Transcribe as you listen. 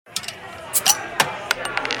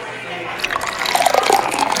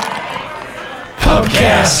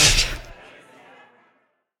Pubcast.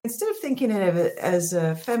 Instead of thinking of it as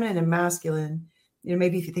feminine and masculine,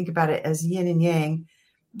 maybe if you think about it as yin and yang,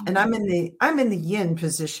 and I'm in the yin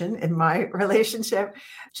position in my relationship,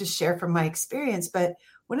 just share from my experience. But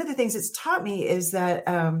one of the things it's taught me is that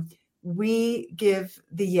we give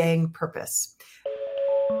the yang purpose.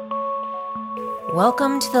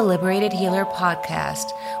 Welcome to the Liberated Healer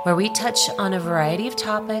podcast, where we touch on a variety of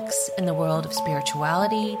topics in the world of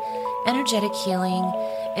spirituality, energetic healing,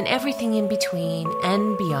 and everything in between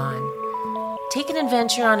and beyond. Take an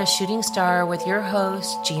adventure on a shooting star with your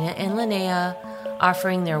hosts, Gina and Linnea,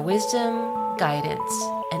 offering their wisdom, guidance,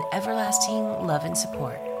 and everlasting love and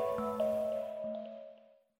support.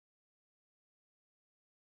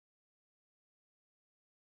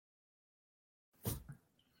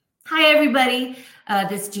 Hi, everybody.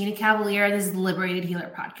 This is Gina Cavalier. This is the Liberated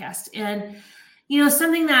Healer podcast. And,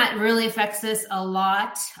 something that really affects us a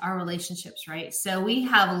lot, our relationships, right? So we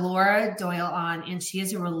have Laura Doyle on, and she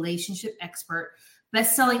is a relationship expert,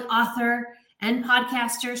 best-selling author and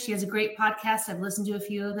podcaster. She has a great podcast. I've listened to a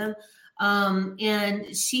few of them.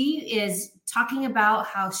 And she is talking about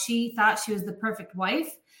how she thought she was the perfect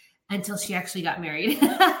wife until she actually got married.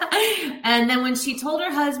 And then when she told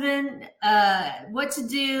her husband what to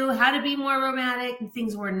do, how to be more romantic, and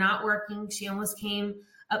things were not working, she almost came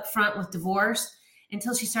up front with divorce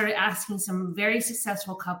until she started asking some very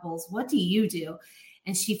successful couples, what do you do?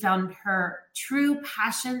 And she found her true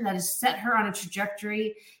passion that has set her on a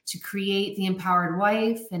trajectory to create the Empowered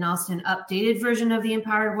Wife, and also an updated version of the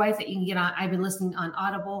Empowered Wife that you can get on. I've been listening on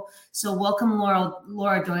Audible. So welcome,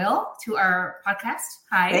 Laura Doyle, to our podcast.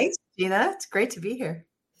 Hi. Thanks, Gina. It's great to be here.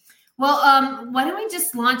 Well, why don't we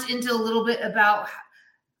just launch into a little bit about,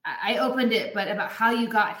 I opened it, but about how you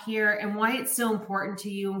got here and why it's so important to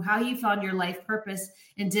you and how you found your life purpose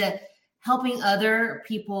into helping other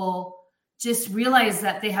people just realize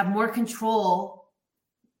that they have more control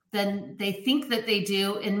than they think that they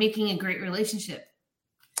do in making a great relationship.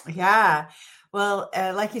 Yeah. Well,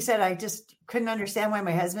 like you said, I just couldn't understand why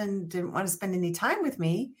my husband didn't want to spend any time with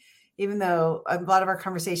me, even though a lot of our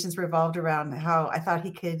conversations revolved around how I thought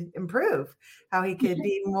he could improve, how he could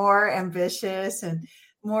be more ambitious and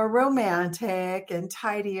more romantic and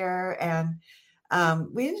tidier. And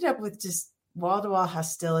we ended up with just wall-to-wall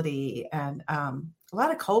hostility and a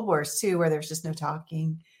lot of Cold Wars too, where there's just no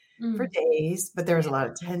talking for days, but there was a lot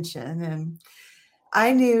of tension. And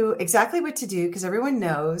I knew exactly what to do, because everyone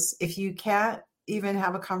knows if you can't even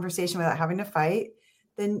have a conversation without having to fight,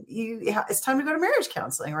 then it's time to go to marriage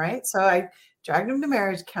counseling, right? So I dragged him to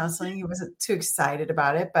marriage counseling. He wasn't too excited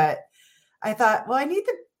about it, but I thought, well, I need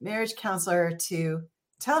the marriage counselor to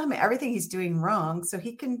tell him everything he's doing wrong so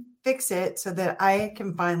he can fix it so that I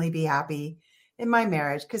can finally be happy in my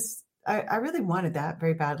marriage, because I really wanted that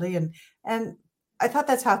very badly. And I thought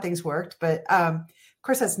that's how things worked. But of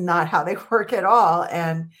course, that's not how they work at all.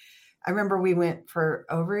 And I remember we went for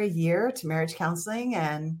over a year to marriage counseling,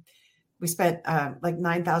 and we spent like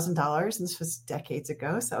 $9,000. And this was decades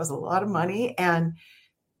ago. So that was a lot of money. And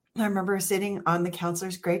I remember sitting on the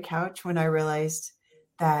counselor's gray couch when I realized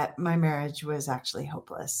that my marriage was actually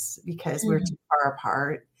hopeless because we were too far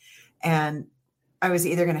apart. And I was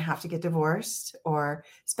either going to have to get divorced or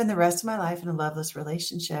spend the rest of my life in a loveless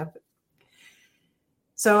relationship.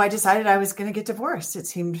 So I decided I was going to get divorced. It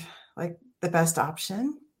seemed like the best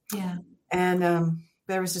option. Yeah. And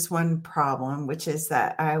there was just one problem, which is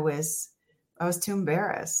that I was too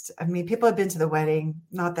embarrassed. I mean, people had been to the wedding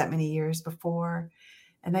not that many years before,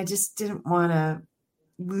 and I just didn't want to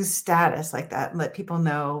lose status like that and let people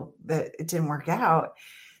know that it didn't work out.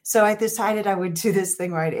 So I decided I would do this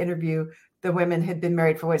thing where I'd interview the women had been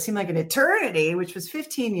married for what seemed like an eternity, which was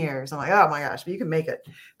 15 years. I'm like, oh my gosh, if you can make it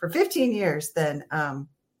for 15 years, then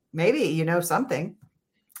maybe you know something.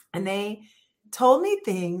 And they told me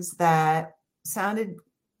things that sounded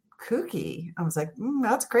kooky. I was like,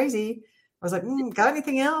 that's crazy. I was like, got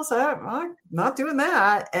anything else? I'm not doing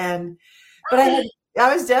that. But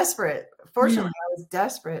I was desperate. Fortunately, I was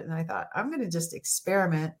desperate. And I thought, I'm going to just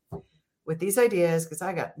experiment with these ideas because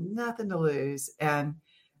I got nothing to lose. And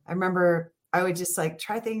I remember I would just like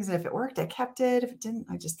try things. And if it worked, I kept it. If it didn't,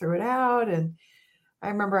 I just threw it out. And I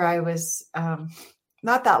remember I was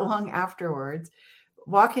not that long afterwards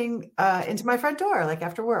walking into my front door, like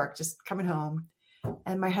after work, just coming home.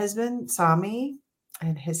 And my husband saw me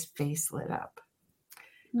and his face lit up.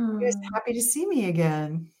 He was happy to see me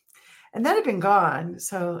again. And that had been gone.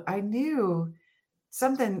 So I knew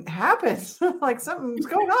something happened, like something's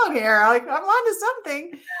going on here. Like I'm onto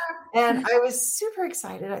something. And I was super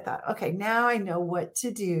excited. I thought, okay, now I know what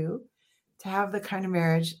to do to have the kind of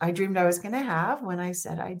marriage I dreamed I was going to have when I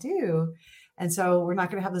said I do. And so we're not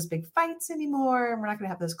going to have those big fights anymore. And we're not going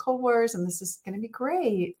to have those Cold Wars. And this is going to be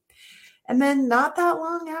great. And then not that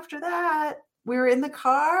long after that, we were in the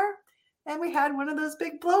car and we had one of those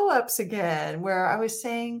big blow-ups again, where I was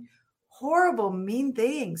saying horrible, mean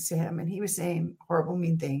things to him. And he was saying horrible,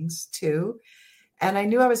 mean things too. And I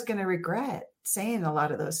knew I was going to regret saying a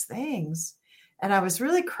lot of those things. And I was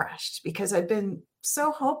really crushed because I'd been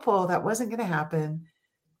so hopeful that wasn't going to happen.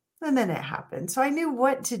 And then it happened. So I knew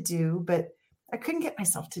what to do, but I couldn't get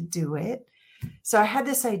myself to do it. So I had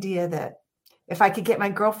this idea that if I could get my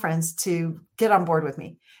girlfriends to get on board with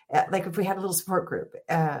me, like if we had a little support group,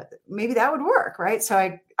 maybe that would work, right? So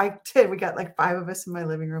I did. We got like 5 of us in my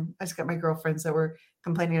living room. I just got my girlfriends that were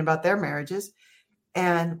complaining about their marriages.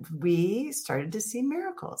 And we started to see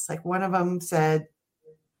miracles. Like one of them said,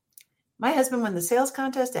 my husband won the sales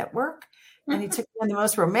contest at work and he took on the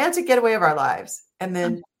most romantic getaway of our lives. And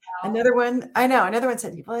then another one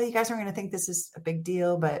said, well, you guys aren't going to think this is a big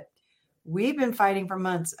deal, but we've been fighting for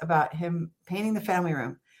months about him painting the family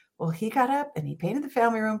room. Well, he got up and he painted the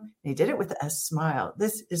family room and he did it with a smile.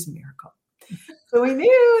 This is a miracle. So we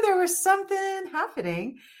knew there was something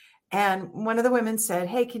happening. And one of the women said,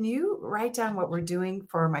 hey, can you write down what we're doing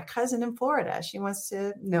for my cousin in Florida? She wants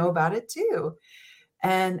to know about it too.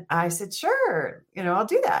 And I said, sure, I'll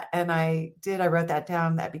do that. And I did. I wrote that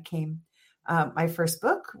down. That became my first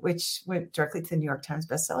book, which went directly to the New York Times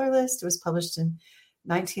bestseller list. It was published in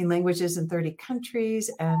 19 languages in 30 countries.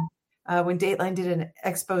 And when Dateline did an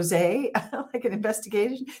expose, like an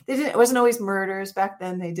investigation, it wasn't always murders. Back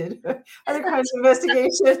then they did other kinds of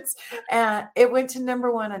investigations. And it went to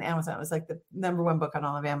number 1 on Amazon. It was like the number 1 book on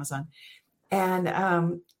all of Amazon.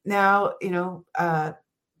 And now,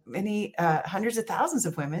 many hundreds of thousands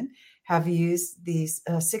of women have used these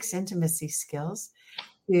 6 intimacy skills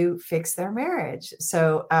to fix their marriage.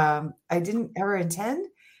 So I didn't ever intend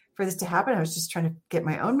for this to happen. I was just trying to get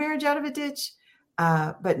my own marriage out of a ditch.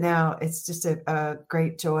 But now it's just a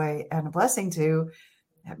great joy and a blessing to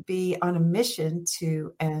be on a mission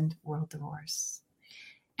to end world divorce.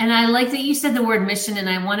 And I like that you said the word mission, and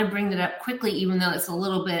I want to bring that up quickly, even though it's a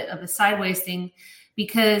little bit of a sideways thing,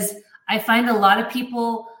 because I find a lot of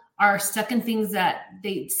people are stuck in things that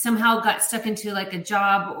they somehow got stuck into, like a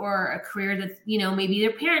job or a career that, maybe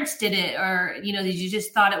their parents did it, or, you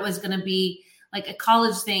just thought it was going to be like a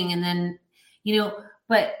college thing. And then,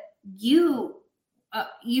 but you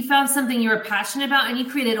found something you were passionate about and you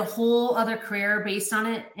created a whole other career based on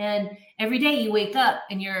it. And every day you wake up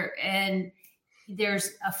and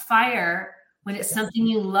there's a fire when it's something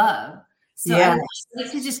you love. So I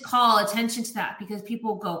like to just call attention to that, because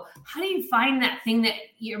people go, how do you find that thing that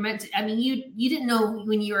you're meant to? I mean, you didn't know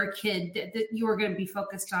when you were a kid that you were going to be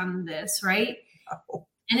focused on this, right? Oh.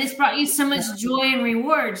 And it's brought you so much joy and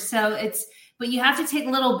reward. So but you have to take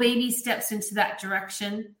little baby steps into that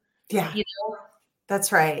direction. Yeah.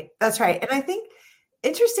 That's right. That's right. And I think,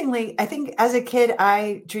 interestingly, as a kid,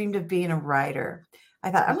 I dreamed of being a writer. I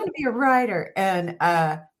thought, I'm going to be a writer. And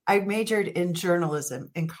I majored in journalism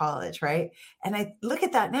in college, right? And I look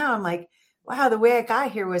at that now, I'm like, wow, the way I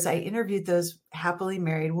got here was I interviewed those happily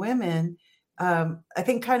married women, I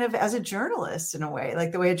think kind of as a journalist in a way,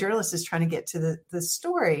 like the way a journalist is trying to get to the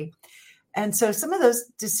story. And so some of those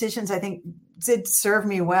decisions, I think, did serve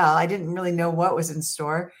me well. I didn't really know what was in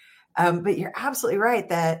store. But you're absolutely right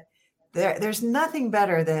that there's nothing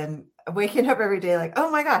better than waking up every day like, oh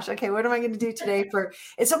my gosh, okay, what am I going to do today?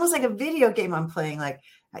 It's almost like a video game I'm playing, like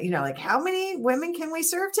how many women can we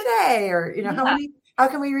serve today? Or, how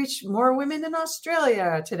can we reach more women in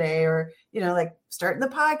Australia today? Or, like starting the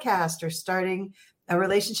podcast or starting a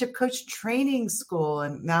relationship coach training school.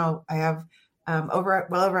 And now I have over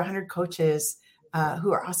 100 coaches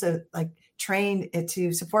who are also like trained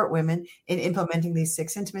to support women in implementing these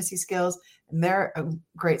 6 intimacy skills. And they're a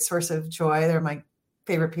great source of joy. They're my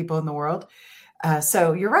favorite people in the world.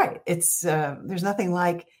 So you're right. It's there's nothing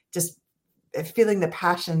like just feeling the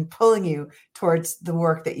passion pulling you towards the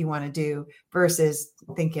work that you want to do versus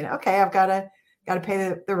thinking, okay, I've got to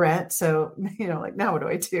pay the rent. So, like, now what do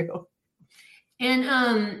I do?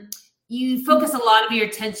 And you focus a lot of your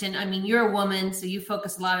attention. I mean, you're a woman, so you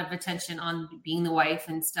focus a lot of attention on being the wife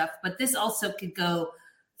and stuff, but this also could go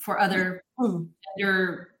for other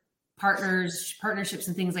partnerships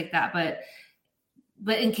and things like that.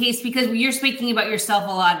 But in case, because you're speaking about yourself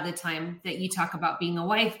a lot of the time that you talk about being a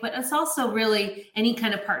wife, but it's also really any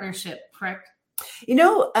kind of partnership, correct?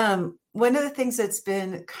 One of the things that's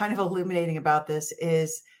been kind of illuminating about this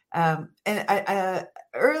is, and I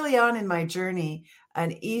early on in my journey,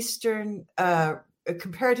 an Eastern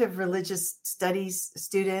comparative religious studies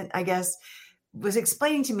student, I guess, was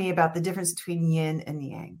explaining to me about the difference between yin and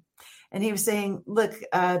yang. And he was saying, look,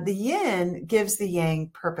 the yin gives the yang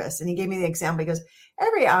purpose. And he gave me the example. He goes,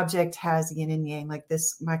 every object has yin and yang, like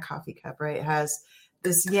this, my coffee cup, right? It has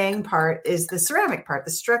this yang part is the ceramic part,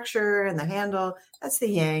 the structure and the handle. That's the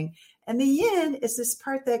yang. And the yin is this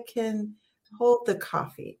part that can hold the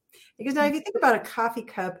coffee. Because now if you think about a coffee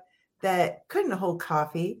cup that couldn't hold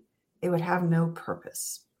coffee, it would have no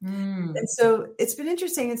purpose. And so it's been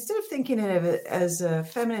interesting, instead of thinking of it as a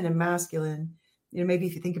feminine and masculine, maybe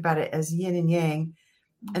if you think about it as yin and yang,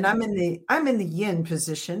 and I'm in the yin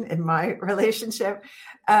position in my relationship.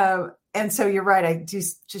 And so you're right. I do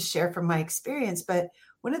just share from my experience. But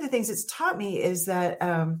one of the things it's taught me is that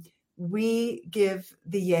we give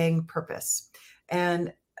the yang purpose.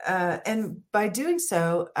 And by doing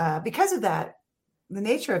so, because of that, the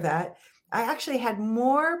nature of that, I actually had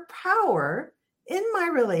more power in my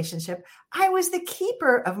relationship. I was the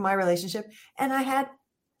keeper of my relationship, and I had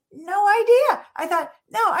no idea. I thought,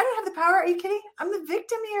 no, I don't have the power. Are you kidding? I'm the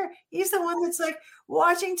victim here. He's the one that's like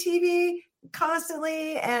watching TV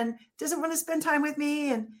constantly and doesn't want to spend time with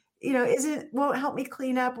me, and won't help me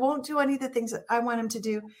clean up, won't do any of the things that I want him to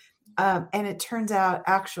do. And it turns out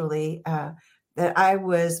actually that I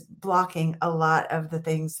was blocking a lot of the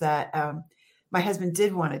things that my husband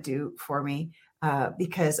did want to do for me,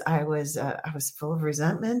 because I was full of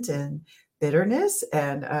resentment and bitterness.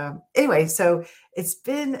 And anyway, so it's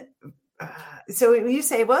been, so when you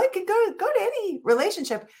say, well, it could go to any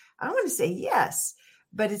relationship, I want to say yes,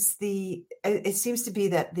 but it seems to be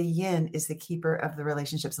that the yin is the keeper of the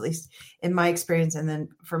relationships, at least in my experience. And then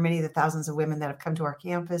for many of the thousands of women that have come to our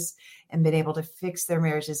campus and been able to fix their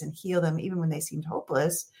marriages and heal them, even when they seemed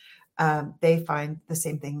hopeless, they find the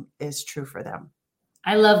same thing is true for them.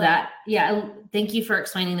 I love that. Yeah. Thank you for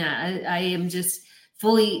explaining that. I am just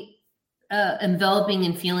fully enveloping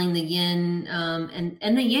and feeling the yin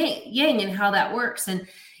and the yang and how that works. And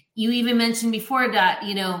you even mentioned before that,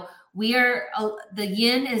 we are, the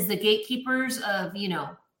yin is the gatekeepers of,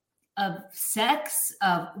 of sex,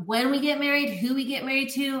 of when we get married, who we get married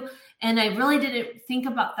to. And I really didn't think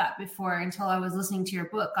about that before until I was listening to your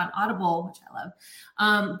book on Audible, which I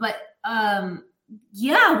love.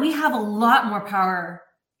 Yeah, we have a lot more power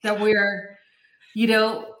that we're,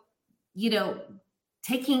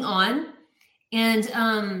 taking on.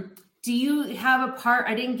 And do you have a part,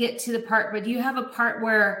 I didn't get to the part, but do you have a part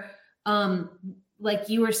where, like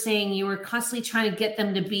you were saying, you were constantly trying to get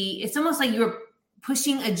them to be, it's almost like you were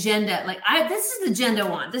pushing agenda. Like this is the agenda I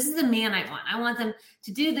want. This is the man I want. I want them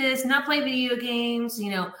to do this, not play video games,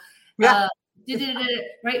 Yeah.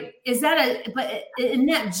 Right. Is that but in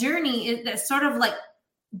that journey, that's sort of like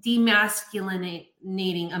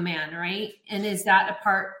demasculinating a man, right? And is that a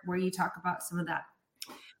part where you talk about some of that?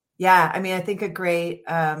 Yeah. I mean, I think a great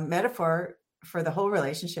metaphor for the whole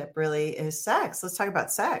relationship really is sex. Let's talk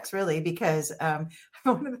about sex, really, because one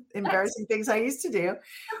of the embarrassing things I used to do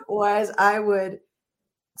was I would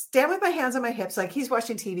stand with my hands on my hips, like he's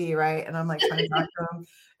watching TV, right? And I'm like trying to talk to him,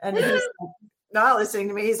 and he's like, not listening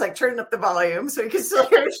to me. He's like turning up the volume so he can still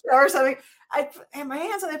hear a show or something. I have my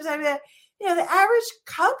hands on the hips. I mean, the average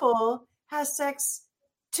couple has sex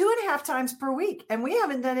 2.5 times per week, and we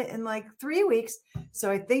haven't done it in like 3 weeks. So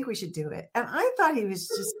I think we should do it. And I thought he was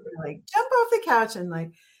just gonna like jump off the couch and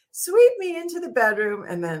like sweep me into the bedroom,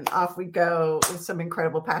 and then off we go with some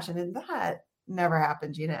incredible passion. And that never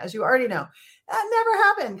happened, Gina, as you already know. That never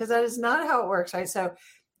happened, because that is not how it works, right? So,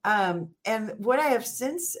 and what I have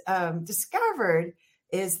since discovered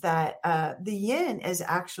is that the yin is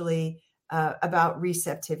actually about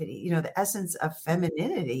receptivity. The essence of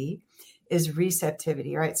femininity is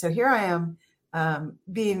receptivity, right? So here I am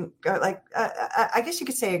being like, I guess you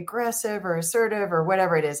could say aggressive or assertive or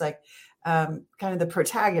whatever it is, like kind of the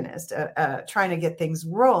protagonist, trying to get things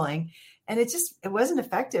rolling. And it wasn't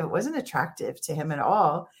effective. It wasn't attractive to him at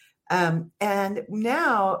all. And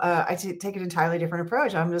now I take an entirely different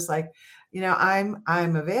approach. I'm just like, I'm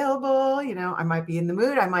available, I might be in the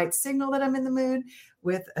mood. I might signal that I'm in the mood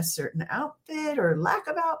with a certain outfit or lack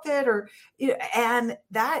of outfit, or, and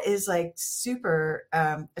that is like super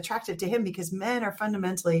attractive to him, because men are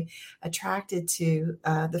fundamentally attracted to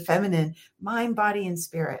the feminine mind, body, and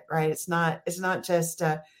spirit, right? It's not just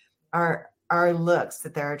our looks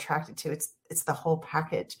that they're attracted to. It's the whole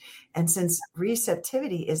package. And since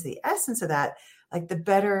receptivity is the essence of that, like the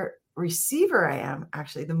better receiver I am,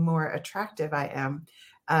 actually, the more attractive I am.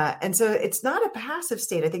 And so it's not a passive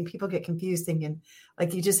state. I think people get confused thinking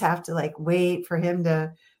like you just have to like wait for him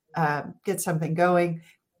to get something going.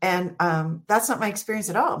 And that's not my experience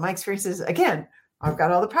at all. My experience is, again, I've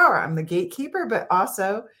got all the power. I'm the gatekeeper, but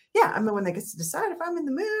also, I'm the one that gets to decide if I'm in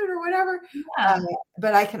the mood or whatever. Yeah.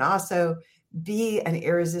 But I can also be an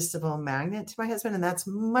irresistible magnet to my husband. And that's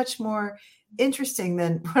much more interesting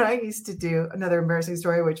than what I used to do. Another embarrassing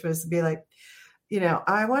story, which was to be like,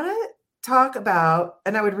 I want to talk about,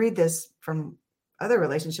 and I would read this from other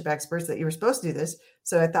relationship experts that you were supposed to do this.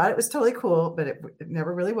 So I thought it was totally cool, but it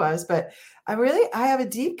never really was. But I have a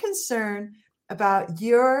deep concern about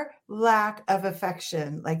your lack of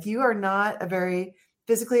affection. Like, you are not a very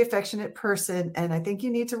physically affectionate person. And I think you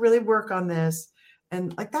need to really work on this.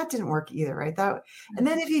 And like, that didn't work either. Right. And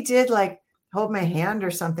then if he did like hold my hand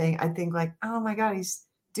or something, I think like, oh my God, he's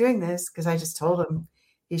doing this because I just told him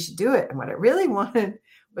he should do it. And what I really wanted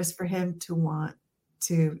was for him to want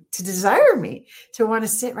to desire me, to want to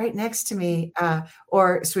sit right next to me,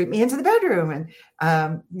 or sweep me into the bedroom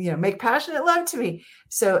and, make passionate love to me.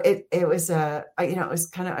 So it was, it was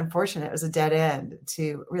kind of unfortunate. It was a dead end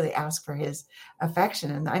to really ask for his affection.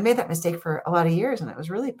 And I made that mistake for a lot of years, and it was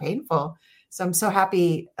really painful. So I'm so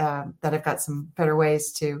happy that I've got some better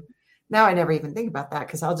ways to, now I never even think about that,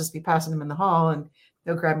 because I'll just be passing him in the hall and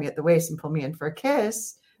they'll grab me at the waist and pull me in for a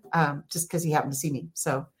kiss, just because he happened to see me.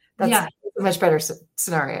 So that's a much better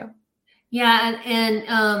scenario. Yeah.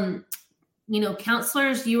 And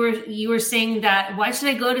counselors, you were saying that, why should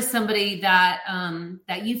I go to somebody that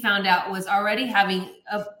you found out was already having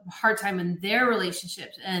a hard time in their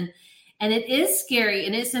relationships? And it is scary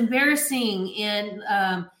and it's embarrassing.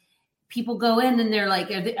 And people go in and they're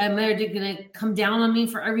like, am I going to come down on me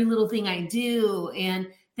for every little thing I do? And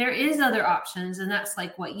there is other options. And that's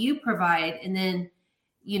like what you provide. And then,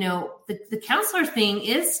 the counselor thing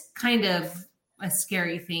is kind of a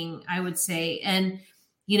scary thing, I would say. And,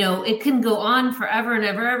 it can go on forever and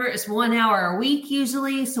ever. It's 1 hour a week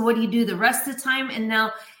usually. So what do you do the rest of the time? And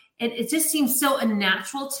now it just seems so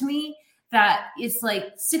unnatural to me that it's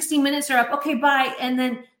like 60 minutes are up. Okay, bye. And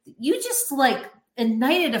then you just like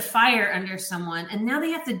ignited a fire under someone. And now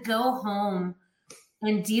they have to go home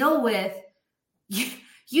and deal with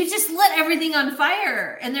you just lit everything on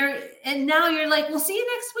fire, and now you're like, we'll see you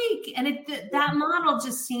next week. And that model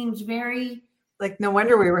just seems very like, no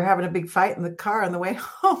wonder we were having a big fight in the car on the way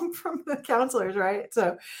home from the counselors, right?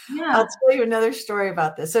 So yeah. I'll tell you another story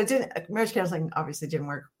about this. So marriage counseling obviously didn't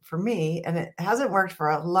work for me, and it hasn't worked for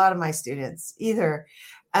a lot of my students either.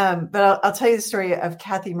 But I'll tell you the story of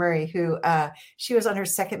Kathy Murray, who she was on her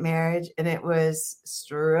second marriage, and it was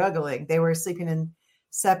struggling. They were sleeping in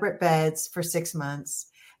separate beds for 6 months.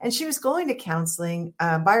 And she was going to counseling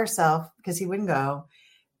by herself because he wouldn't go.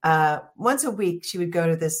 Once a week, she would go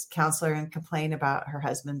to this counselor and complain about her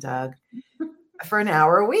husband, Doug, for an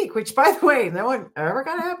hour a week, which, by the way, no one ever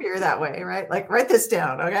got happier that way, right? Like, write this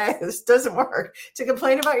down, okay? This doesn't work. To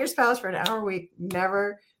complain about your spouse for an hour a week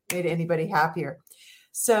never made anybody happier.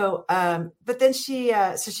 So, but then she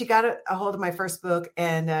got a hold of my first book,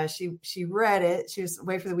 and she read it. She was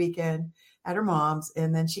away for the weekend at her mom's,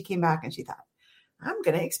 and then she came back and she thought, I'm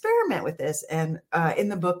going to experiment with this. And in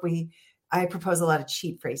the book, I propose a lot of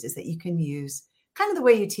cheat phrases that you can use, kind of the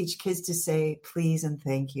way you teach kids to say please and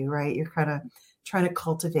thank you, right? You're kind of trying to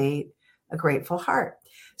cultivate a grateful heart.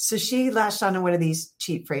 So she latched onto one of these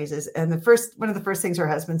cheat phrases. And one of the first things her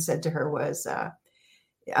husband said to her was,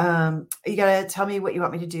 you got to tell me what you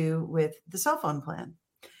want me to do with the cell phone plan.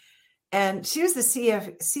 And she was the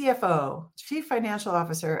CFO, Chief Financial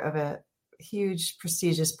Officer of a huge,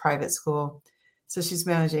 prestigious private school. So she's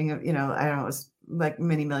managing, I don't know, it was like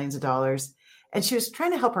many millions of dollars. And she was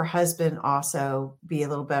trying to help her husband also be a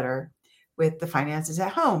little better with the finances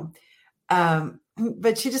at home.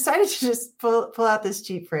 But she decided to just pull out this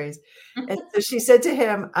cheat phrase. And so she said to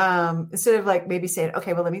him, instead of like maybe saying,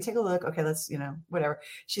 okay, well, let me take a look. Okay, let's, whatever.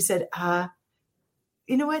 She said,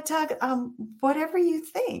 you know what, Doug, whatever you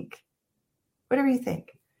think.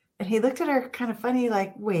 And he looked at her kind of funny,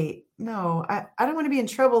 like, wait, no, I don't want to be in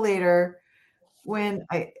trouble later when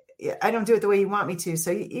I don't do it the way you want me to. So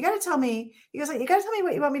you got to tell me, he goes, you got to tell me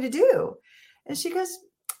what you want me to do. And she goes,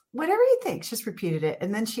 whatever you think. She just repeated it.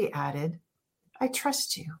 And then she added, I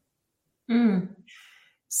trust you. Mm.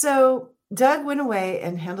 So Doug went away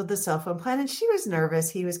and handled the cell phone plan, and she was nervous.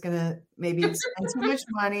 He was going to maybe spend too much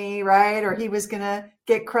money, right? Or he was going to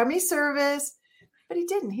get crummy service, but he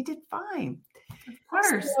didn't. He did fine. Of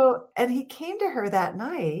course. So, and he came to her that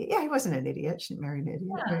night. Yeah, he wasn't an idiot. She didn't marry an idiot.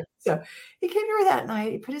 Yeah. Right? So he came to her that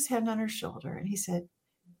night. He put his hand on her shoulder and he said,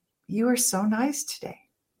 you are so nice today.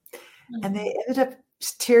 Mm-hmm. And they ended up,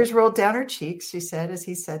 tears rolled down her cheeks, she said, as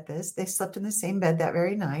he said this. They slept in the same bed that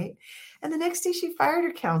very night. And the next day she fired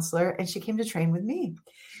her counselor and she came to train with me.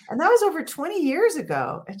 And that was over 20 years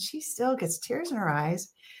ago. And she still gets tears in her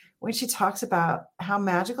eyes when she talks about how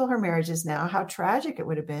magical her marriage is now, how tragic it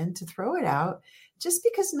would have been to throw it out just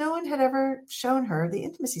because no one had ever shown her the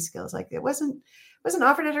intimacy skills. Like it wasn't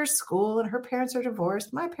offered at her school, and her parents are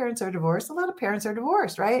divorced. My parents are divorced. A lot of parents are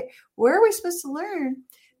divorced, right? Where are we supposed to learn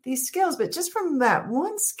these skills? But just from that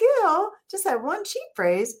one skill, just that one cheap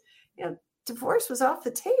phrase, divorce was off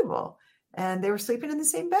the table, and they were sleeping in the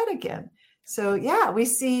same bed again. So yeah, we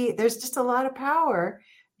see there's just a lot of power.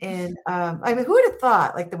 And I mean, who would have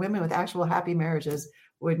thought like the women with actual happy marriages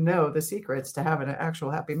would know the secrets to having an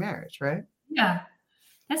actual happy marriage, right? Yeah,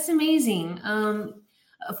 that's amazing.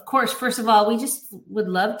 Of course, first of all, we just would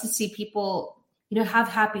love to see people, have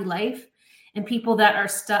happy life, and people that are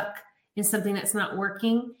stuck in something that's not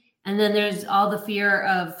working. And then there's all the fear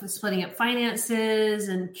of splitting up finances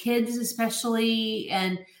and kids, especially,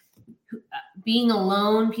 and being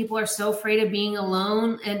alone. People are so afraid of being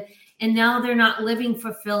alone, and now they're not living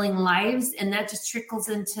fulfilling lives, and that just trickles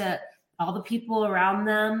into all the people around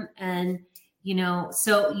them. And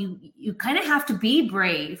so you kind of have to be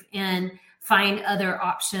brave and find other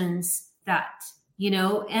options that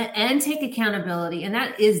and take accountability. And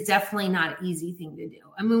that is definitely not an easy thing to do.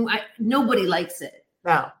 I mean, nobody likes it.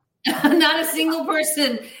 No. Not a single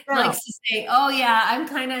person likes to say, oh yeah, I'm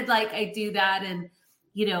kind of like, I do that. And,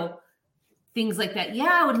 things like that. Yeah,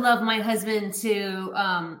 I would love my husband to,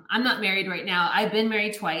 I'm not married right now. I've been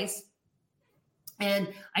married twice, and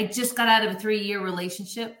I just got out of a 3-year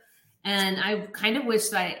relationship. And I kind of wish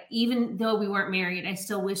that even though we weren't married, I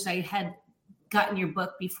still wish I had gotten your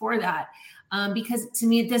book before that. Because to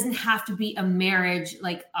me, it doesn't have to be a marriage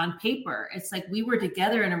like on paper. It's like we were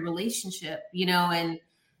together in a relationship, and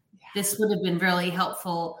this would have been really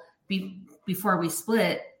helpful before we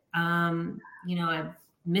split. I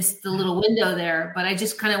missed the little window there, but I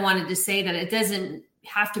just kind of wanted to say that it doesn't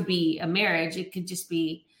have to be a marriage. It could just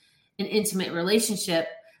be an intimate relationship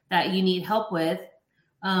that you need help with.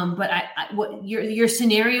 But what your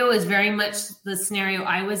scenario is very much the scenario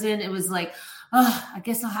I was in. It was like, oh, I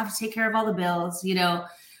guess I'll have to take care of all the bills,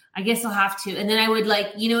 I guess I'll have to. And then I would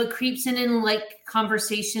it creeps in like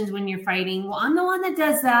conversations when you're fighting. Well, I'm the one that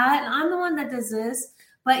does that. And I'm the one that does this,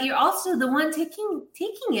 but you're also the one taking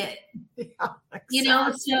it, Yeah,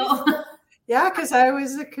 exactly. So yeah, because I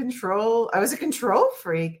was a control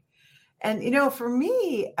freak. And, for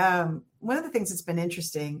me, one of the things that's been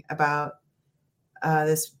interesting about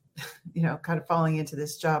this, kind of falling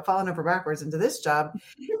over backwards into this job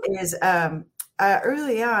is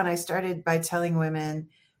early on, I started by telling women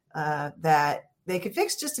that they could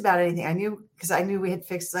fix just about anything. I knew we had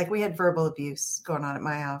fixed, like we had verbal abuse going on at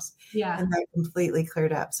my house. Yeah. And that completely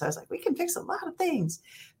cleared up. So I was like, we can fix a lot of things.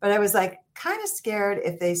 But I was like kind of scared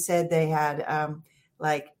if they said they had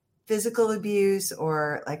like physical abuse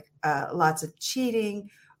or like lots of cheating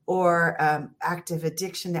or active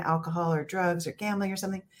addiction to alcohol or drugs or gambling or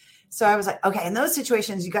something. So I was like, okay, in those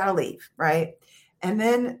situations, you got to leave, right? And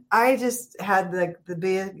then I just had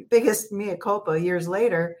the biggest mea culpa years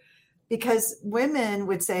later, because women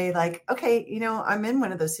would say like, okay, I'm in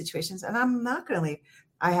one of those situations and I'm not going to leave.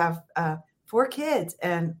 I have 4 kids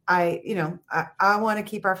and I want to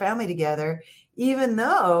keep our family together, even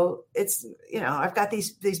though it's, I've got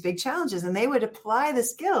these big challenges. And they would apply the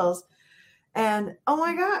skills. And oh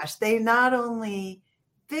my gosh, they not only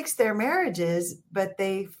fixed their marriages, but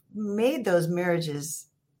they made those marriages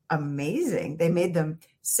amazing. They made them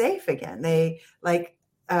safe again. They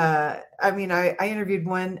I interviewed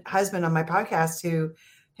one husband on my podcast who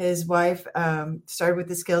his wife started with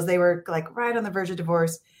the skills. They were like right on the verge of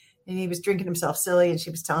divorce, and he was drinking himself silly, and she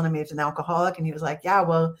was telling him he was an alcoholic, and he was like, yeah,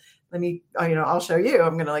 well, let me, I'll show you.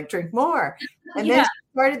 I'm going to drink more. And then she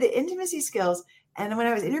started the intimacy skills. And when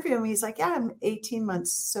I was interviewing him, he's like, yeah, I'm 18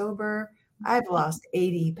 months sober. I've lost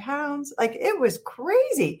 80 pounds. Like it was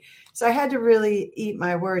crazy. So I had to really eat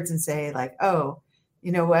my words and say like, oh,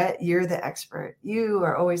 you know what? You're the expert. You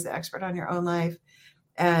are always the expert on your own life.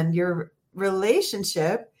 And your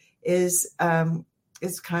relationship is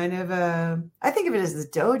kind of I think of it as the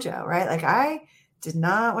dojo, right? Like I did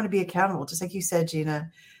not want to be accountable. Just like you said, Gina,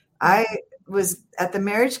 I was at the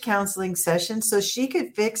marriage counseling session so she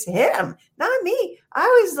could fix him, not me. I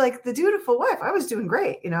was like the dutiful wife. I was doing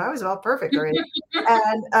great. I was all perfect already.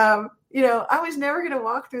 And, I was never going to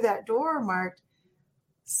walk through that door marked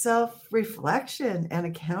self-reflection and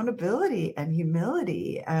accountability and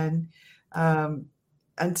humility. And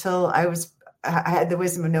until I had the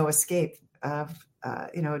wisdom of no escape of,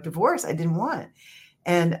 a divorce I didn't want.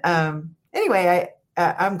 And anyway,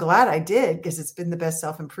 I'm glad I did, because it's been the best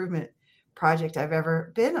self-improvement project I've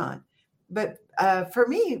ever been on. But for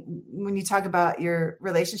me, when you talk about your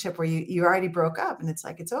relationship where you already broke up and it's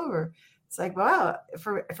like, it's over. It's like, wow,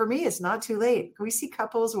 for me, it's not too late. We see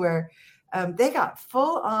couples where they got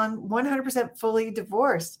full on 100% fully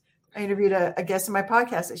divorced. I interviewed a guest in my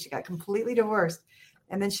podcast that she got completely divorced.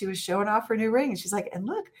 And then she was showing off her new ring. And she's like, and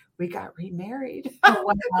look, we got remarried. Oh,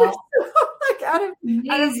 wow. Like out of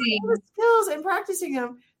Amazing. skills and practicing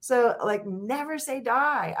them. So like never say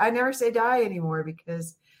die. I never say die anymore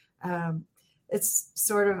because it's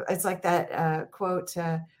like that quote,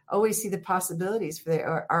 always see the possibilities for they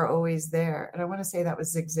are always there. And I want to say that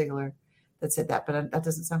was Zig Ziglar that said that, but that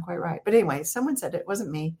doesn't sound quite right. But anyway, someone said it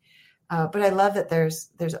wasn't me. But I love that there's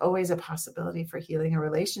always a possibility for healing a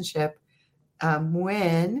relationship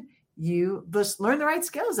when you just learn the right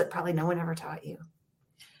skills that probably no one ever taught you.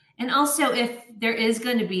 And also, if there is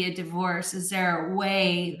going to be a divorce, is there a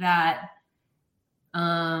way that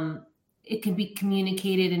it can be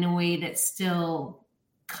communicated in a way that's still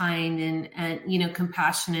kind and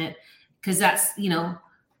compassionate? Because that's,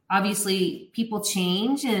 obviously people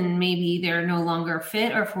change and maybe they're no longer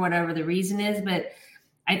fit or for whatever the reason is. But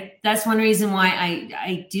that's one reason why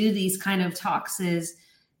I do these kind of talks is,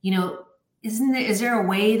 is there a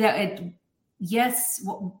way that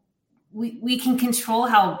we can control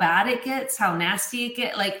how bad it gets, how nasty it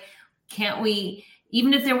gets? Like, can't we,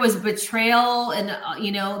 even if there was betrayal and,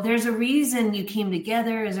 there's a reason you came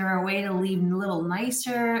together. Is there a way to leave a little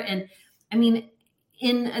nicer? And I mean,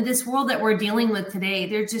 in this world that we're dealing with today,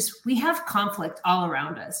 we have conflict all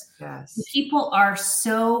around us. Yes. People are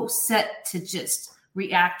so set to just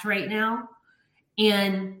react right now.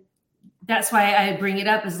 And that's why I bring it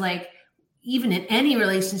up is like, even in any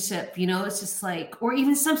relationship, it's just like, or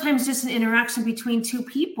even sometimes just an interaction between two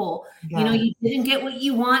people, Yeah. You didn't get what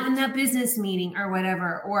you want in that business meeting or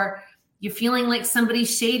whatever, or you're feeling like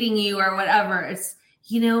somebody's shading you or whatever. It's,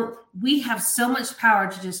 we have so much power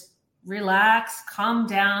to just relax, calm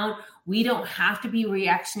down. We don't have to be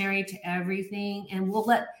reactionary to everything. And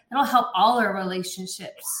it'll help all our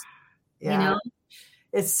relationships, Yeah.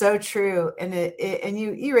 It's so true. And and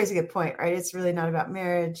you raise a good point, right? It's really not about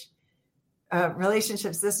marriage.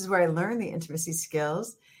 Relationships, this is where I learned the intimacy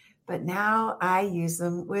skills, but now I use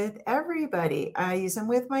them with everybody. I use them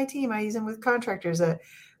with my team. I use them with contractors,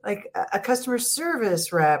 like a customer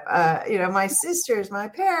service rep, my sisters, my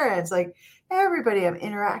parents, like everybody I'm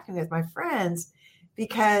interacting with, my friends,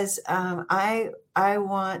 because I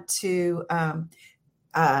want to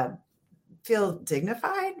feel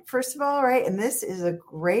dignified, first of all, right? And this is a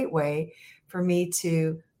great way for me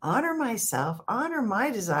to honor myself, honor my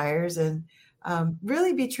desires, and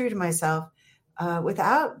really be true to myself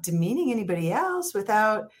without demeaning anybody else,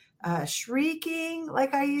 without shrieking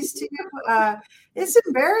like I used to. It's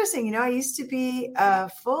embarrassing. I used to be a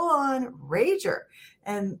full-on rager.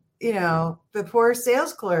 And, the poor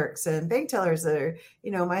sales clerks and bank tellers that are,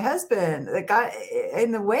 my husband that got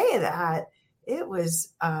in the way of that. It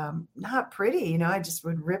was not pretty. I just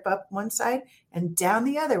would rip up one side and down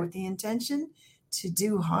the other with the intention to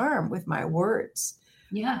do harm with my words.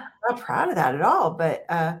 Yeah. I'm not proud of that at all, but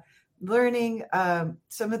learning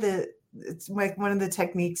it's like one of the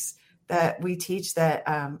techniques that we teach that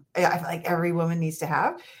I feel like every woman needs to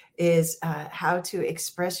have is how to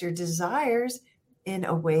express your desires in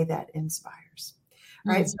a way that inspires.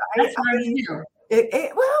 Right. So That's hard to do.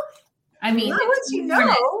 Not once you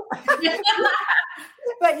know.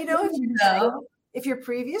 But if your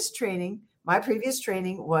previous training, my previous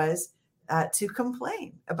training was to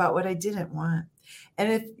complain about what I didn't want.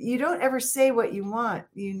 And if you don't ever say what you want,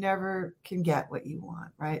 you never can get what you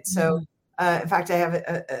want. Right. So, in fact, I have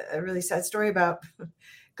a really sad story about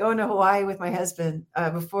going to Hawaii with my husband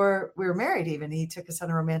before we were married. Even he took us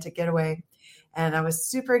on a romantic getaway and I was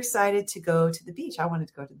super excited to go to the beach. I wanted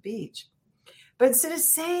to go to the beach. But instead of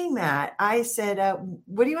saying that, I said,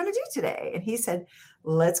 what do you want to do today? And he said,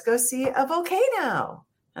 let's go see a volcano.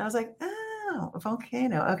 And I was like, oh, a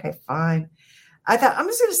volcano. Okay, fine. I thought, I'm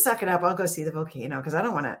just going to suck it up. I'll go see the volcano because I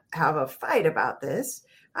don't want to have a fight about this.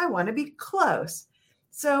 I want to be close.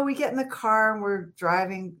 So we get in the car and we're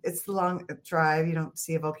driving. It's a long drive. You don't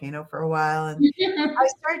see a volcano for a while. And I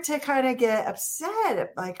start to kind of get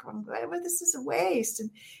upset. Like, well, this is a waste. And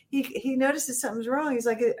he notices something's wrong. He's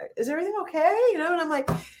like, is everything okay? And I'm like,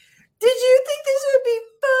 did you think this would be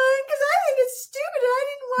fun? Because I think it's stupid. I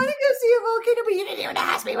didn't want to go see a volcano, but you didn't even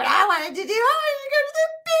ask me what I wanted to do. I wanted to go to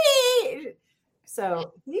the beach.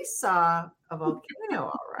 So he saw a volcano,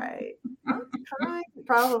 all right. I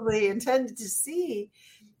probably intended to see.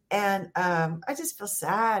 And I just feel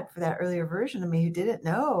sad for that earlier version of me who didn't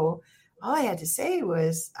know. All I had to say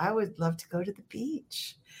was, I would love to go to the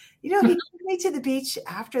beach. He took me to the beach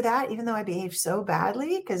after that, even though I behaved so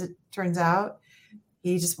badly, because it turns out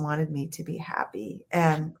he just wanted me to be happy.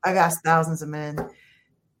 And I've asked thousands of men,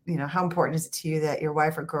 how important is it to you that your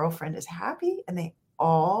wife or girlfriend is happy? And they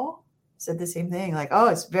all said the same thing, like, oh,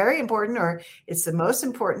 it's very important, or it's the most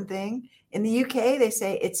important thing. In the UK, they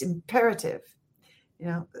say it's imperative.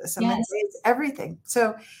 Some men say it's everything.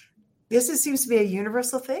 So seems to be a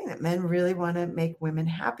universal thing, that men really want to make women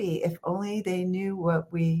happy. If only they knew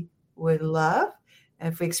what we would love.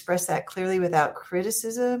 And if we express that clearly without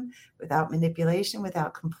criticism, without manipulation,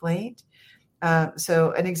 without complaint.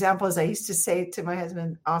 So an example is, I used to say to my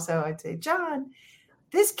husband also, I'd say, John,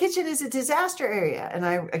 this kitchen is a disaster area. And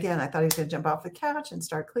I thought he was going to jump off the couch and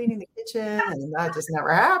start cleaning the kitchen. And that just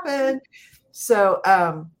never happened. So,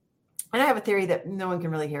 and I have a theory that no one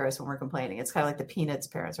can really hear us when we're complaining. It's kind of like the Peanuts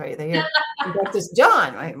parents, right? They hear this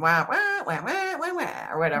John, right? Wah, wah, wah, wah, wah, wah,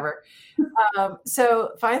 or whatever.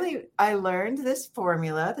 So finally, I learned this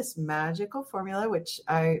formula, this magical formula, which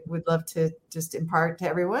I would love to just impart to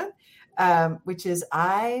everyone, which is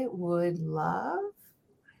I would love.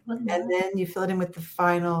 And then you fill it in with the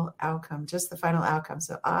final outcome, just the final outcome.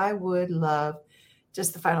 So I would love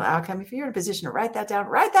just the final outcome. If you're in a position to write that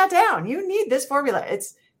down. You need this formula.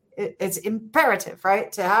 It's imperative,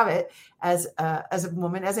 right, to have it as a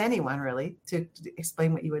woman, as anyone really, to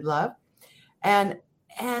explain what you would love. And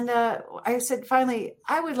I said, finally,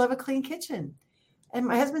 I would love a clean kitchen. And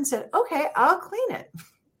my husband said, okay, I'll clean it.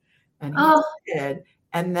 And he did.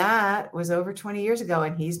 And that was over 20 years ago.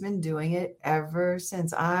 And he's been doing it ever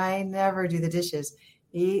since. I never do the dishes.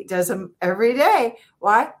 He does them every day.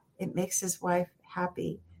 Why? It makes his wife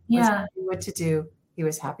happy. Yeah. What to do. He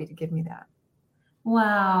was happy to give me that.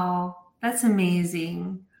 Wow. That's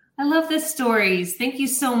amazing. I love the stories. Thank you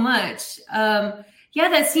so much.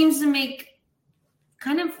 That seems to make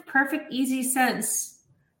kind of perfect, easy sense.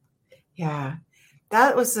 Yeah.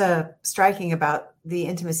 That was striking about the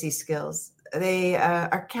intimacy skills. They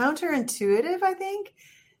are counterintuitive, I think.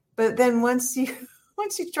 But then once you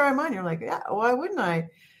try them on, you're like, yeah, why wouldn't I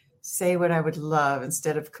say what I would love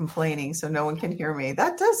instead of complaining so no one can hear me?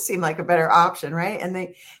 That does seem like a better option, right? And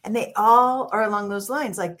they all are along those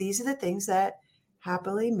lines. Like, these are the things that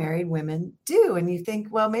happily married women do. And you think,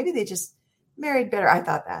 well, maybe they just married better. I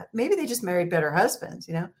thought that. Maybe they just married better husbands,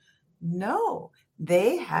 No,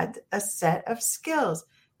 they had a set of skills,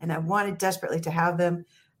 and I wanted desperately to have them.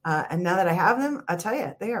 And now that I have them, I'll tell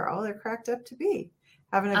you, they are all they're cracked up to be.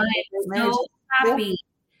 Having a I'm marriage. so happy.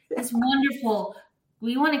 It's wonderful.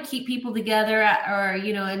 We want to keep people together,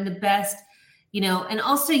 in the best, and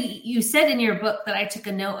also you said in your book that I took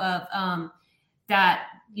a note of, that,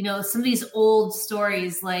 some of these old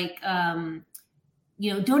stories, like, don't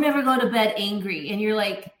ever go to bed angry. And you're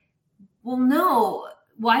like, well, no,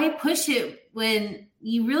 why push it when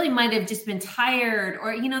you really might have just been tired?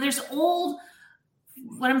 Or,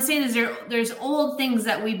 what I'm saying is there's old things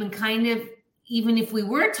that we've been kind of, even if we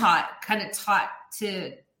were taught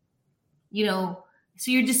to, so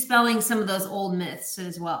you're dispelling some of those old myths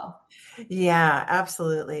as well. Yeah,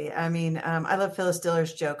 absolutely. I mean, I love Phyllis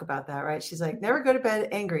Diller's joke about that, right? She's like, never go to bed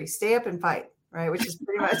angry, stay up and fight, right? Which is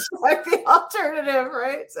pretty much like the alternative,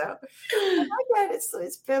 right? So I like that.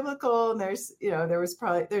 It's biblical, and there's a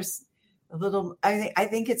little, I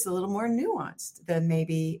think it's a little more nuanced than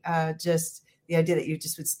maybe just the idea that you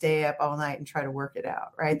just would stay up all night and try to work it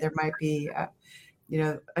out, right? There might be,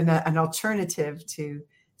 an alternative to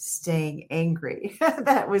staying angry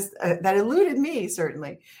that eluded me,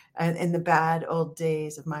 certainly, in the bad old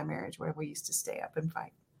days of my marriage where we used to stay up and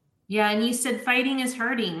fight. Yeah. And you said fighting is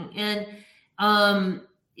hurting. And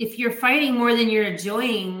if you're fighting more than you're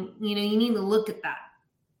enjoying, you need to look at that.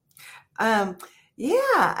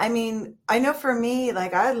 Yeah. I mean, I know for me,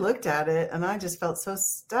 like, I looked at it and I just felt so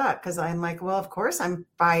stuck, because I'm like, well, of course I'm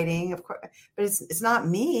fighting, of course, but it's not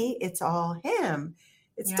me. It's all him.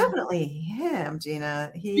 It's definitely him,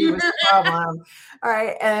 Gina. He was the problem. All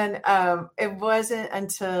right. And it wasn't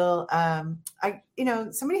until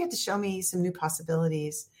somebody had to show me some new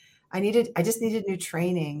possibilities. I just needed new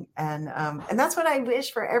training. And that's what I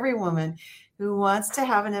wish for every woman who wants to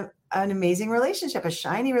have an amazing relationship, a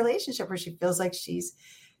shiny relationship where she feels like she's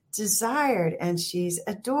desired and she's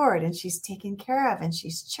adored and she's taken care of and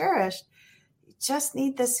she's cherished. You just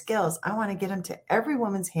need the skills. I want to get them to every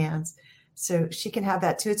woman's hands so she can have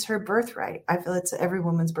that too. It's her birthright. I feel it's every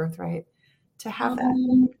woman's birthright to have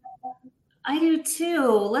that. I do too.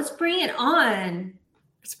 Let's bring it on.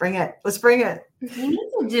 Let's bring it. We need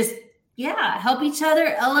to just, help each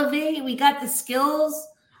other elevate. We got the skills.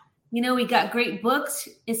 We got great books.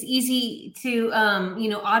 It's easy to,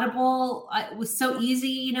 Audible. It was so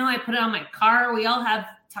easy. I put it on my car. We all have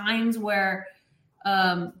times where,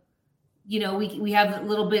 we have a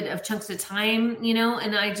little bit of chunks of time,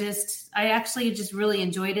 and I actually just really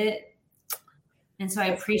enjoyed it. And so I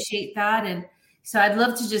appreciate that. And so I'd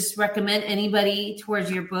love to just recommend anybody towards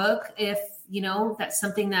your book if, that's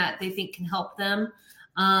something that they think can help them.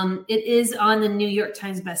 It is on the New York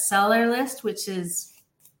Times bestseller list, which is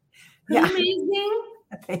pretty amazing.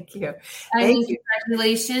 Thank you.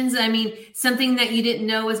 Congratulations. Something that you didn't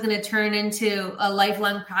know was going to turn into a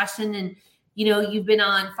lifelong passion. And, you've been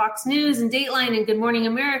on Fox News and Dateline and Good Morning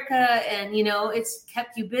America, and, it's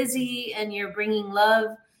kept you busy, and you're bringing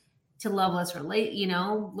love to loveless relate,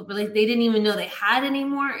 they didn't even know they had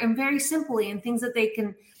anymore, and very simply, and things that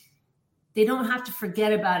they don't have to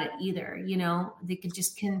forget about it either. They can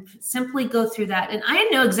simply go through that. And I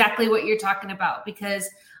know exactly what you're talking about, because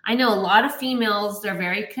I know a lot of females, they're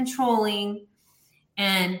very controlling,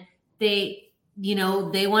 and they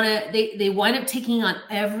wind up taking on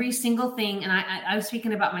every single thing. And I'm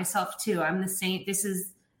speaking about myself too. I'm the same.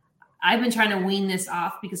 I've been trying to wean this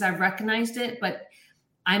off because I've recognized it, but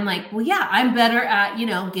I'm like, well, yeah, I'm better at,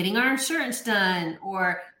 getting our insurance done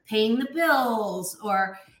or paying the bills,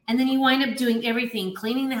 and then you wind up doing everything,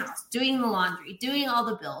 cleaning the house, doing the laundry, doing all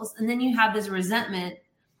the bills. And then you have this resentment.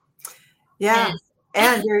 Yeah.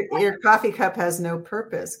 And your coffee cup has no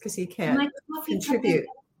purpose because he can't contribute.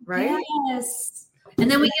 Right? Yes. And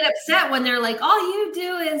then we get upset when they're like, all you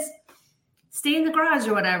do is stay in the garage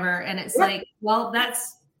or whatever. And it's like, well,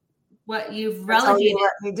 that's what you've relegated.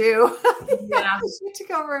 Let me do. Yeah. To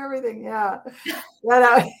cover everything. Yeah.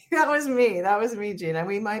 That was me. That was me, Gina.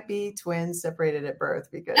 We might be twins separated at birth,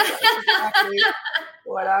 because that's exactly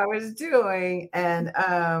what I was doing. And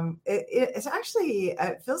it's actually,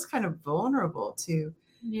 it feels kind of vulnerable to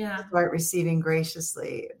start receiving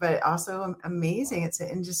graciously, but also amazing. It's an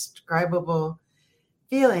indescribable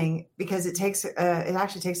feeling, because it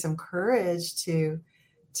actually takes some courage to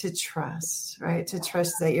trust, right? To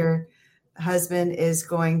trust that your husband is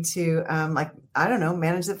going to,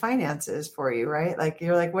 manage the finances for you, right? Like,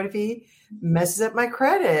 you're like, what if he messes up my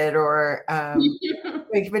credit, or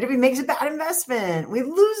what if he makes a bad investment? We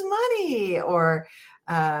lose money, or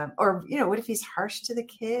what if he's harsh to the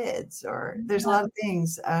kids? Or there's a lot of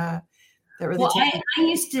things that really. Well, I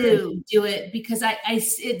used to do it because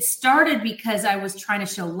it started because I was trying to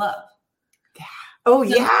show love. Yeah. Oh,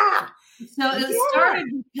 yeah. So it started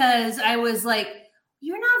because I was like,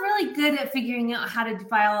 you're not really good at figuring out how to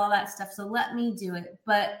file all that stuff, so let me do it.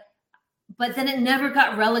 But then it never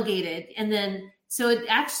got relegated. And then, so it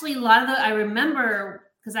actually, I remember,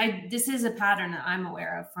 because this is a pattern that I'm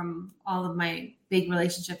aware of from all of my big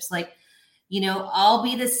relationships. Like, I'll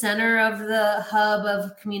be the center of the hub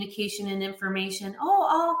of communication and information.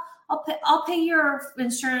 Oh, I'll pay your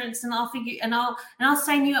insurance, and I'll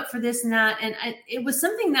sign you up for this and that. And it was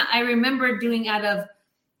something that I remember doing out of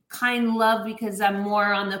kind love, because I'm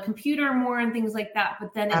more on the computer more and things like that.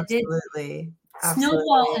 But then it did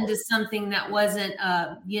snowball into something that wasn't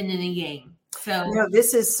a yin and a yang. So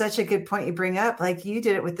this is such a good point you bring up. Like, you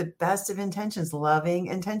did it with the best of intentions, loving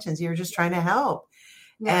intentions. You were just trying to help.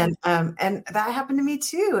 Yeah. And that happened to me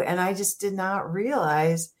too. And I just did not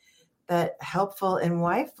realize that helpful in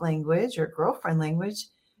wife language or girlfriend language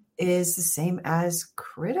is the same as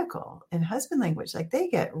critical in husband language. Like, they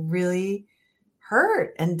get really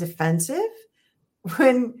hurt and defensive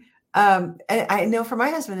when, and I know for my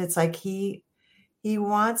husband, it's like he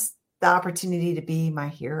wants the opportunity to be my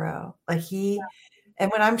hero. Like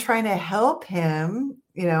and when I'm trying to help him,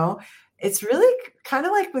 it's really kind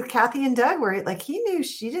of like with Kathy and Doug, where like he knew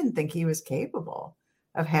she didn't think he was capable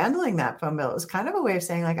of handling that phone bill. It was kind of a way of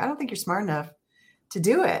saying, like, I don't think you're smart enough to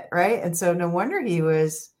do it. Right. And so no wonder he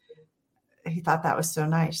thought that was so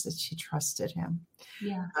nice that she trusted him.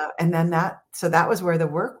 Yeah. And then that was where the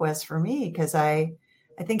work was for me. Because I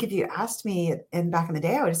think if you asked me back in the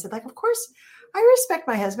day, I would have said, like, of course I respect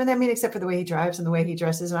my husband. I mean, except for the way he drives and the way he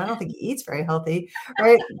dresses. And I don't think he eats very healthy.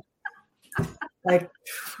 Right. Like,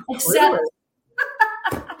 except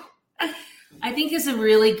I think it's a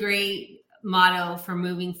really great motto for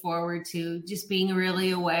moving forward, to just being really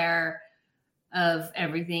aware of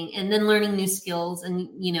everything, and then learning new skills. And,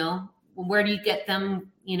 where do you get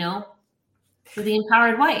them, for the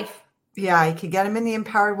Empowered Wife? Yeah, you can get them in the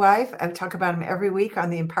Empowered Wife. I talk about them every week on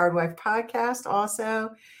the Empowered Wife podcast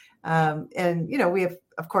also. And, we have,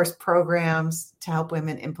 of course, programs to help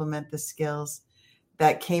women implement the skills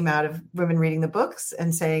that came out of women reading the books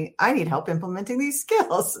and saying, I need help implementing these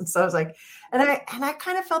skills. And so I was like, and I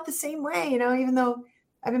kind of felt the same way, even though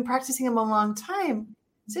I've been practicing them a long time.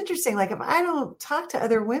 It's interesting. Like, if I don't talk to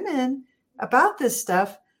other women about this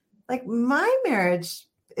stuff, like, my marriage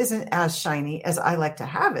isn't as shiny as I like to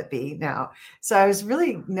have it be now. So I was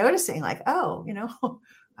really noticing, like, oh,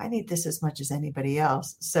 I need this as much as anybody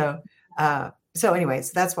else. So so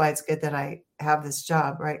anyways, that's why it's good that I have this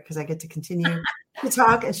job, right? Because I get to continue to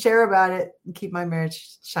talk and share about it and keep my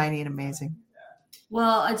marriage shiny and amazing.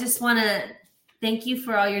 Well, I just want to thank you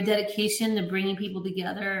for all your dedication to bringing people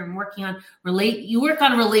together and working on you work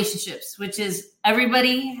on relationships, which is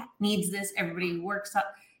everybody needs this. Everybody works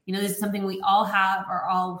up. This is something we all have or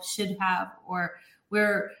all should have, or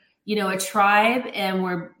we're, a tribe and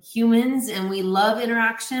we're humans and we love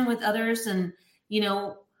interaction with others. And,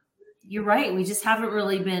 you're right. We just haven't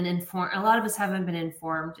really been informed. A lot of us haven't been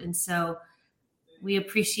informed. And so we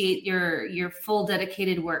appreciate your full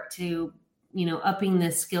dedicated work to, upping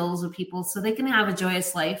the skills of people so they can have a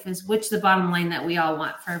joyous life, which the bottom line that we all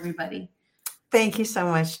want for everybody. Thank you so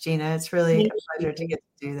much, Gina. It's really a pleasure to get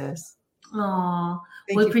to do this. Oh,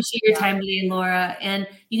 we appreciate your time today, Laura. And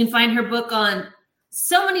you can find her book on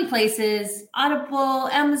so many places: Audible,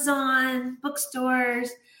 Amazon, bookstores,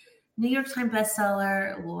 New York Times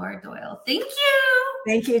bestseller, Laura Doyle. Thank you.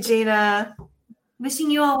 Thank you, Gina. Wishing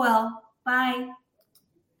you all well. Bye.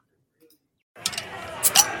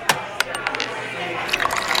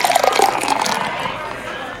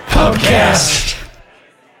 Podcast.